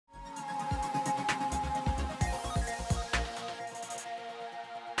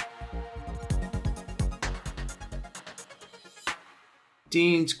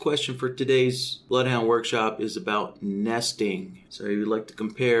Dean's question for today's BloodHound workshop is about nesting. So he would like to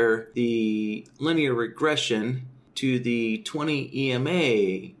compare the linear regression to the 20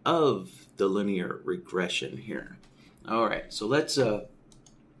 EMA of the linear regression here. All right, so let's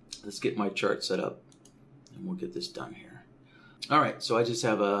get my chart set up and we'll get this done here. All right, so I just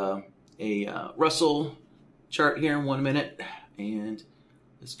have a Russell chart here in 1 minute, and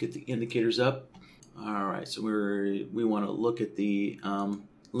let's get the indicators up. All right, so we want to look at the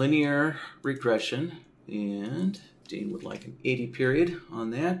linear regression, and Dean would like an 80 period on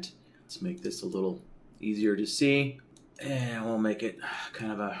that. Let's make this a little easier to see, and we'll make it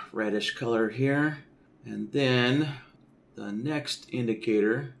kind of a reddish color here. And then the next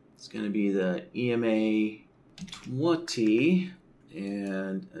indicator is going to be the EMA 20,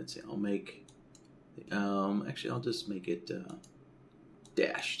 and let's see, I'll make actually I'll just make it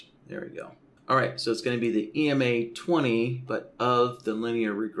dashed. There we go. All right, so it's going to be the EMA 20, but of the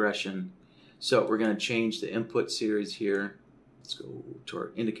linear regression. So we're going to change the input series here. Let's go to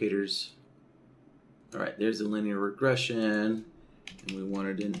our indicators. All right, there's the linear regression, and we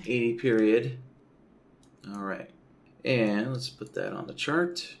wanted an 80 period. All right, and let's put that on the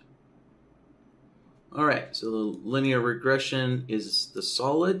chart. All right, so the linear regression is the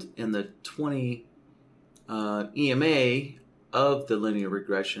solid, and the 20 EMA of the linear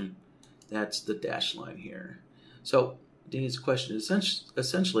regression, that's the dashed line here. So Dean's question is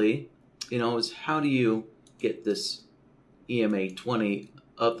essentially, is how do you get this EMA 20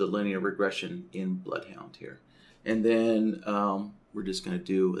 of the linear regression in BloodHound here? And then we're just going to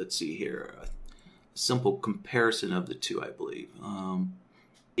do, let's see here, a simple comparison of the two, I believe.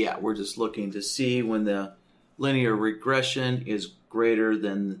 Yeah, we're just looking to see when the linear regression is greater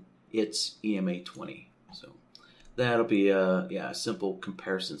than its EMA 20. So that'll be a simple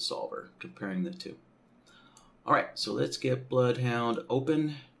comparison solver comparing the two. All right, so let's get BloodHound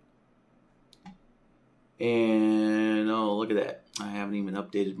open. And oh, look at that. I haven't even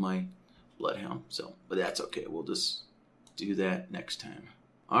updated my BloodHound, but that's okay. We'll just do that next time.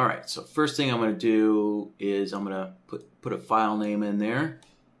 All right, so first thing I'm going to do is I'm going to put a file name in there.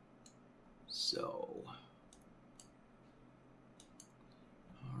 So,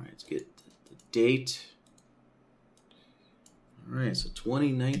 all right, let's get the date. All right, so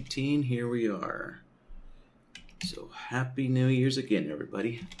 2019, here we are. So happy New Year's again,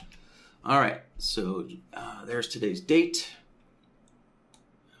 everybody. All right, so there's today's date.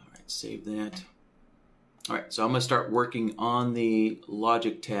 All right, save that. All right, so I'm going to start working on the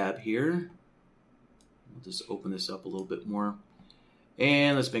logic tab here. We'll just open this up a little bit more.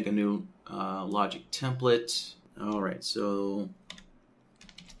 And let's make a new logic template. All right, so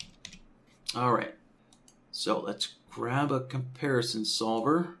let's grab a comparison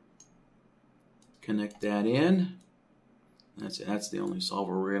solver, connect that in. That's the only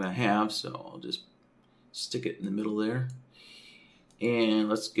solver we're going to have, so I'll just stick it in the middle there. And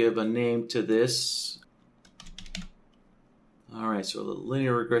let's give a name to this. All right, so the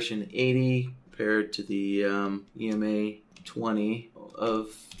linear regression 80 compared to the EMA 20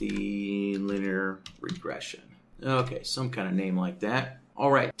 of the linear regression. Okay, some kind of name like that.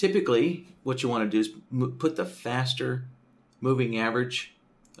 All right, typically what you want to do is put the faster moving average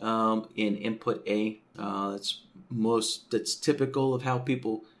in input A. That's typical of how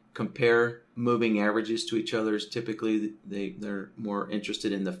people compare moving averages to each other. Is typically they're more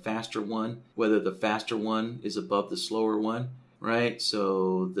interested in the faster one, whether the faster one is above the slower one, right?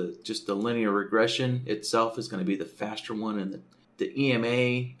 So just the linear regression itself is going to be the faster one, and the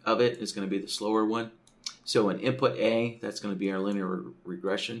EMA of it is going to be the slower one. So in input A, that's going to be our linear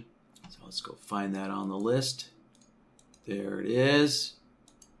regression. So let's go find that on the list. There it is.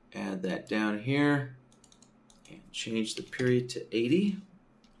 Add that down here and change the period to 80.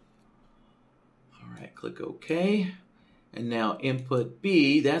 All right, click OK. And now input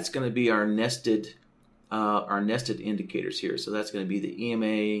B, that's going to be our nested indicators here. So that's going to be the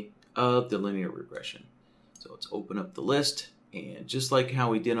EMA of the linear regression. So let's open up the list. And just like how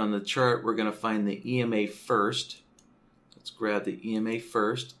we did on the chart, we're going to find the EMA first. Let's grab the EMA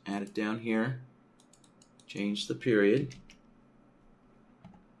first, add it down here, change the period.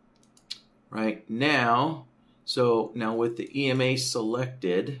 Right now, so now with the EMA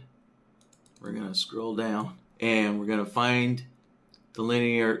selected, we're going to scroll down and we're going to find the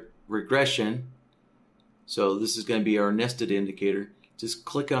linear regression. So this is going to be our nested indicator. Just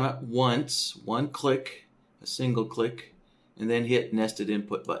click on it once, one click, a single click, and then hit nested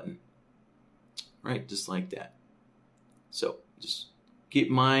input button. Right, just like that. So just keep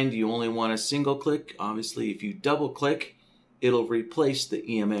in mind you only want a single click. Obviously, if you double click, it'll replace the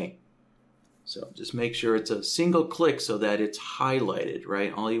EMA. So just make sure it's a single click so that it's highlighted,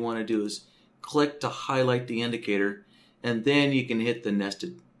 right? All you want to do is click to highlight the indicator, and then you can hit the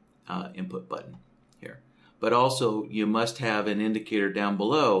nested input button here. But also you must have an indicator down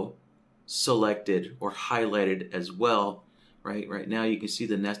below selected or highlighted as well, right? Right now you can see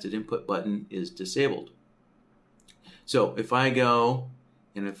the nested input button is disabled. So if I go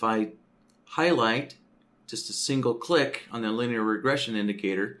and if I highlight just a single click on the linear regression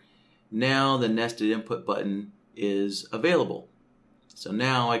indicator, now the nested input button is available. So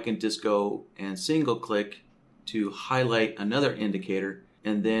now I can just go and single click to highlight another indicator,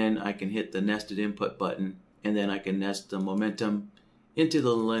 and then I can hit the nested input button, and then I can nest the momentum into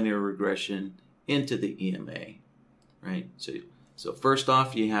the linear regression into the EMA, right? So first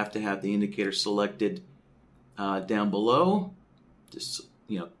off, you have to have the indicator selected down below. Just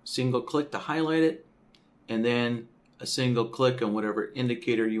single click to highlight it, and then a single click on whatever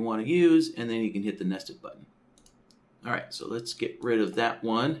indicator you want to use, and then you can hit the nested button. All right, so let's get rid of that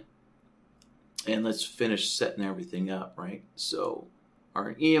one, and let's finish setting everything up, right? So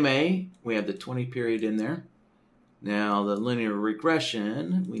our EMA, we have the 20 period in there. Now the linear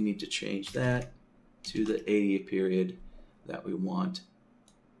regression, we need to change that to the 80 period that we want,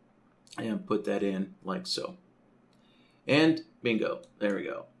 and put that in like so. And bingo, there we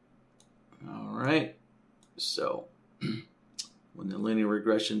go. All right, so when the linear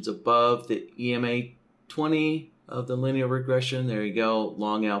regression's above the EMA 20 of the linear regression, there you go,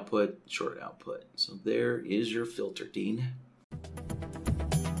 long output, short output. So there is your filter, Dean.